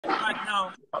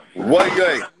now. What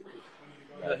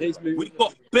you? We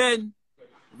got Ben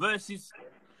versus.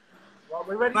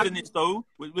 We're ready. This though.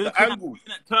 We're looking angles.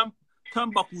 at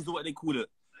turnbuckles or what they call it.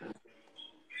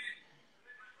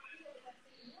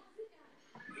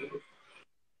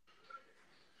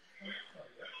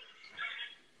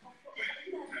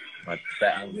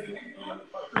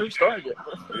 We started it.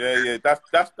 Yeah,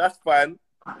 that's fine.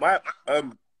 My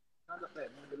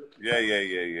yeah.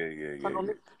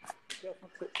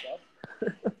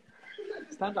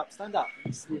 Stand up.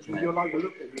 You're like a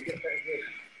look at you get better view.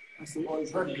 That's the one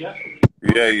ready, yeah?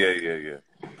 Yeah.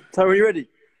 So are you ready?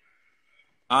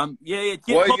 Yeah.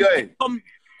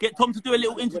 Get Tom to do a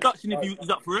little introduction if he's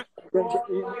up for it. Ladies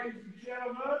and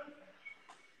gentlemen,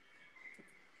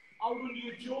 hold under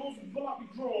your jaws and pull up your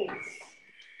drawers.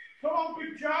 Come on,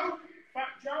 Big Joe, Fat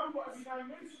Joe, whatever your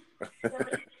name is.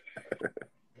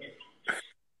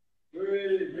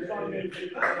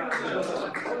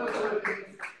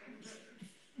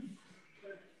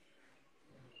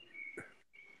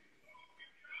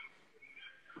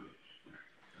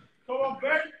 Come on,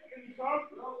 Ben, can you come?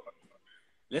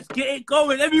 Let's get it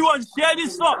going. Everyone, share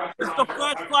this up. It's the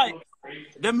first fight.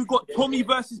 Then we've got Tommy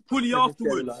versus Pulley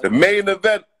afterwards. The main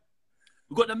event.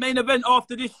 We've got the main event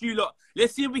after this, you lot.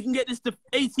 Let's see if we can get this to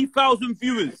 80,000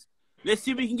 viewers. Let's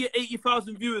see if we can get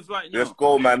 80,000 viewers right now. Let's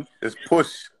go, man. Let's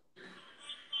push.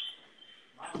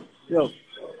 Yo.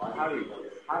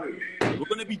 We're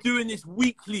going to be doing this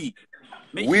weekly.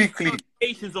 Weekly.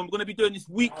 We're going to be doing this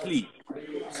weekly.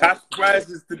 Cash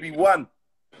prizes to be won.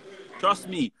 Trust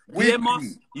me. Weekly. DM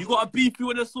us. You got a beef you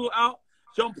want to sort out?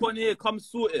 Jump on here. Come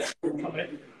sort it.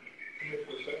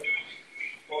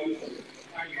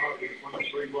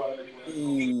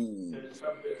 Ooh.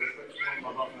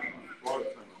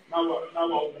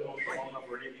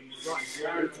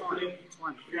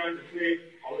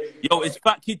 Yo, is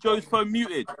Fat Kid Joe's phone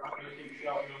muted?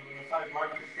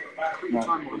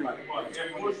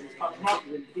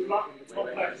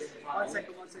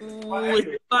 Ooh,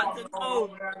 it's back to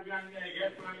go.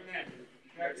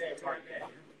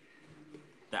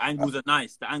 The angles are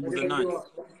nice.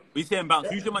 What you saying,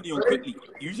 Bounce? Use your money on quickly.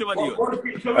 Use your money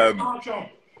on.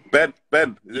 Ben.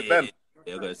 Is it Ben?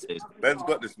 Yeah, I gotta say. Ben's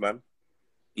got this, man.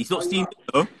 He's not steamed it,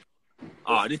 though.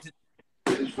 Ah, this is.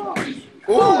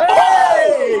 Ooh.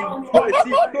 Hey!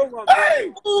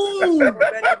 Hey! Ooh!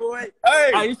 Benny boy.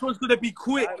 Hey! Ah, this one's gonna be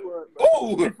quick.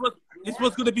 Ooh! This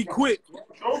one's gonna be quick.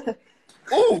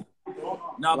 Ooh!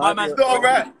 Nah, my man's It's all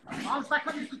right.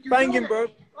 Banging, bro.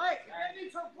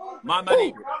 My man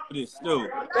ain't for this still.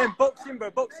 Ben, boxing, bro,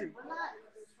 boxing.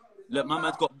 Look, my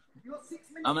man's got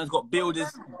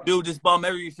builders bum,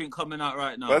 everything coming out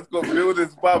right now. Let's go build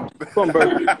this bum. Come on,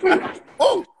 bro.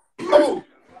 Oh!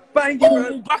 Banging,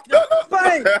 bro. Back the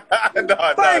Bang!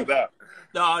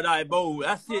 Nah, bro.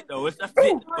 That's it though. That's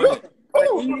it.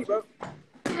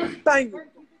 Bang!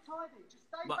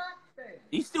 But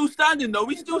he's still standing though.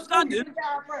 He's still standing.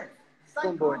 Come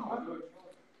on, boy.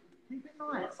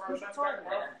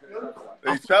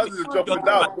 His trousers are dropping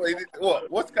down.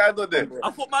 What's going on there?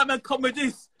 I thought my man come with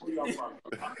this. I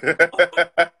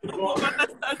thought my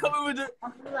man coming with it.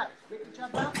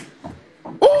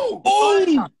 Oh!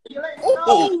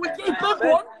 We gave Ben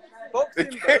one.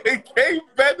 Boxing, He gave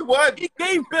Ben one. He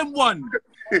gave Ben one.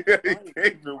 He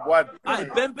gave him one.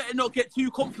 Alright, Ben better not get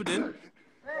too confident.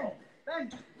 Ben,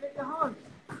 just get your hands.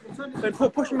 Ben,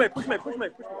 push him, mate.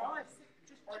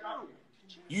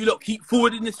 You lot keep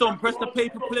forwarding this on. Press the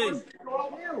paper play.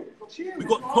 We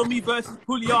got Tommy versus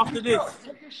Pulley after this.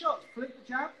 Take your shots. Flip the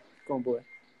jab. Go on, boy.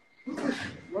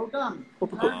 Well done.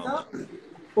 Uppercut,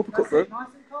 That's bro. it.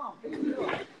 Nice and calm.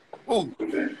 Ooh.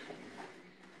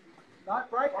 Right,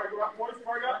 break.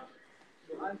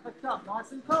 And pick up.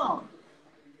 Nice and calm.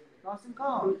 Go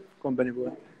on, Benny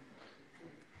boy.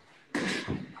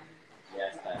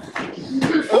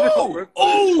 Oh!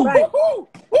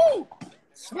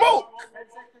 Smoke! 10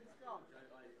 seconds go.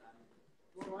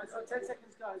 Alright, so 10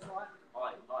 seconds go,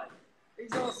 right?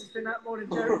 His ass has been out more than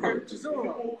Jericho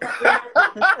Chisora.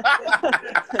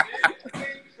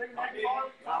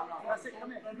 That's it, come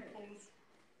here.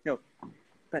 Yo.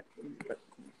 Ben.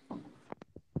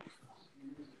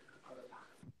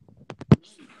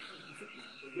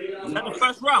 Is that the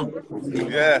first round?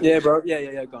 Yeah. Yeah, bro.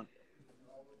 Yeah, gone.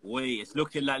 Wait, it's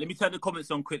looking like. Let me turn the comments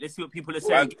on quick. Let's see what people are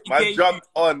saying. Man jumped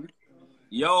on.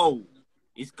 Yo,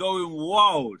 it's going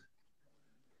wild.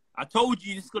 I told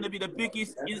you this is going to be the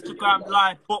biggest Instagram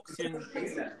live boxing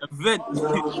event.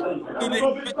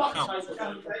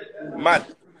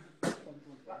 Mad.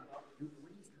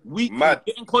 Weekly. Mad.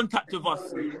 Get in contact with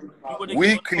us.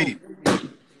 Weekly.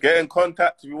 Get in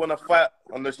contact if you want to fight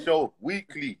on the show.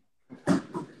 Weekly.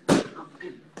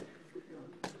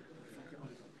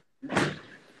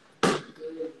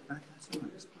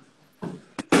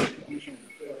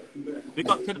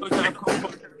 Tell those that have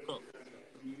come.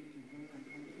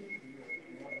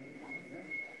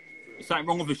 Is something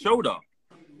wrong with his shoulder?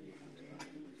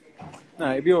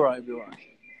 No, he'll be alright, he'll be alright.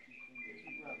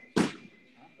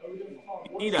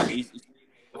 You see that?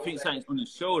 I think something's on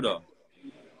his shoulder.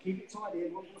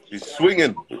 He's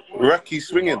swinging. Rocky's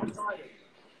swinging.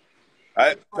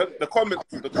 The comments.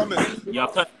 Yeah,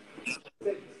 I've heard.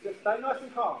 Stay nice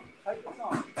and calm. Take your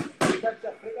time.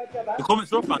 The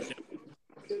comments are off, man.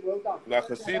 No, I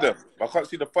can see them. I can't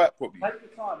see the fight properly. Take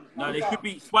your time. No, they should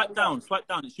be swipe down.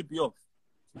 It should be off.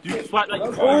 Do swipe like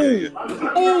you. Oh,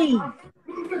 yeah.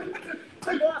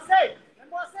 Remember what I said?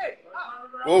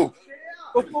 Oh.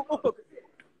 Up, up, up, up.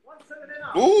 1, 2, and then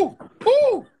up. Ooh.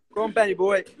 Ooh. Go on, Benny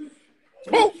boy.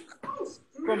 Ooh.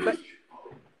 Go on, Ben.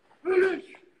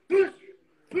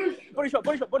 Body shot,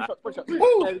 body shot, body shot, body shot.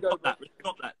 Ooh. There we go.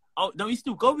 Stop that. Oh, no, he's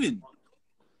still going.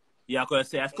 Yeah, I gotta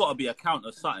say, that's gotta be a count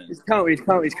or something. He's counting, he's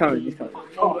counting, he's counting, he's counting.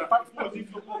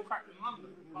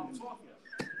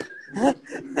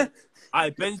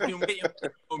 Alright, Ben's been waiting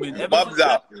for the moment. Bubs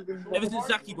out. Ever since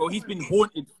Zaki, bro, he's been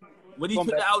haunted. When he took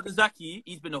that out to Zaki,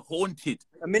 he's been haunted.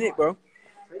 A minute, bro.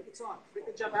 Take your time. Pick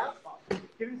the jab out.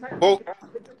 Give him take Oh. Pick the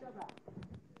jab out.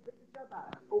 Pick the jab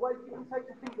out. Always give him take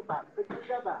the finger back. Pick the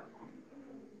jab out.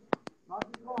 Nice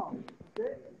and calm. That's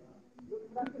it. Look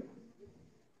for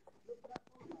that.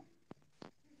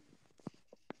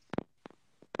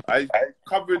 I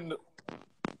covering.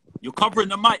 You're covering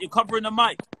the mic. You're covering the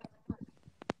mic.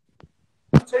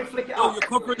 Two, flick it Oh, up. you're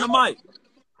covering the mic.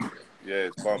 Yeah,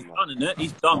 it's calm now. Done, innit?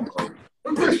 He's done, bro.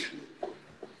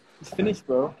 He's finished,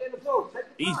 bro. Get the ball.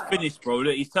 Take the He's time. finished, bro.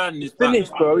 Look, he's turning his back.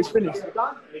 Finished, bro. He's finished.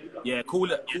 Done? Yeah,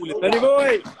 cool it. Benny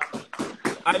boy.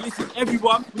 Alright, listen,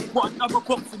 everyone. We've got another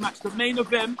boxing match. The main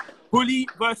event, Pulley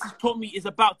versus Tommy, is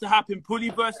about to happen. Pulley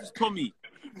versus Tommy.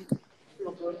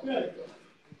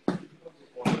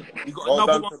 We got Well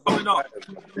another done one to coming both up.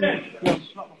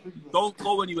 fighters. Don't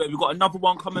go anywhere. We got another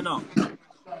one coming up.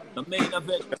 The main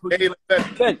event. Main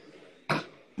event. Ben.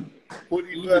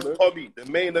 Pulley versus Tommy. The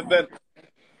main event.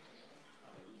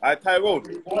 Alright, Tyrone.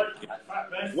 What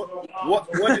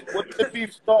did the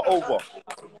beef start over?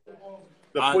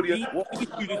 The Pulley. We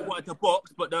just wanted to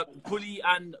box, but the Pulley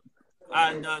and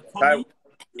Tommy,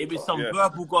 it was some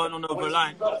verbal going on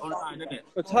online, isn't it?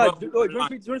 What's hard? Do you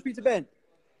want to speak to Ben?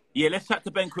 Yeah, let's chat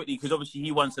to Ben quickly because obviously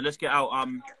he won. So let's get out.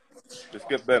 Let's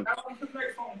get Ben.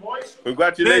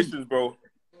 Congratulations, bro.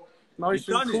 Nice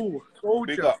You've and done cool.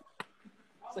 Big Soldier. up.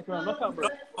 Second round knockout, bro.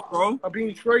 Bro, I've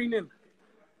been training.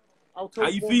 I'll tell how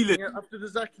you feeling? After the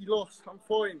Zaki loss, I'm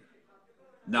fine.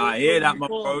 Nah, I hear that, my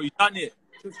bro. You done it.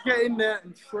 Just get in there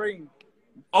and train.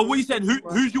 Oh, what you said? Who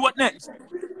do you want next?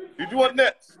 Who do you want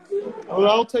next? Well,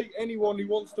 I'll take anyone who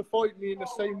wants to fight me in the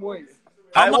same way.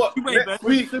 How Hey, much what? you weigh, Ben? Next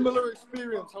week. Similar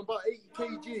experience. I'm about 80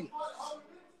 kg.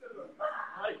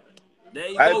 There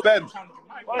you Hey, go. Ben.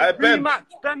 Hey, Ben. Rematch,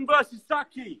 Ben versus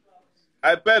Saki.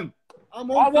 Hey, Ben.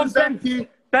 I'm I on want for Ben. Zaki.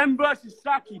 Ben versus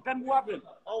Saki. Ben will have him.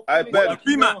 I'll Hey, finish Ben.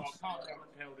 Zaki Rematch.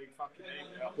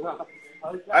 last.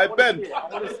 Hey, Ben.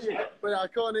 But I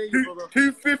can't hear you, brother.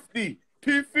 250.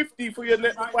 250 for your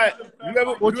next fight.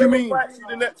 What do you mean? Fights in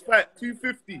the next fight,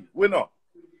 250. Winner.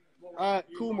 Alright,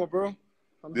 cool, my bro.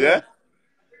 I'm Yeah? done.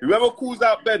 Whoever calls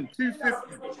out Ben,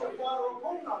 250.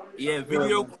 Yeah,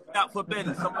 video out for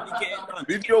Ben. Somebody get it done.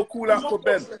 Video call out for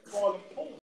Ben.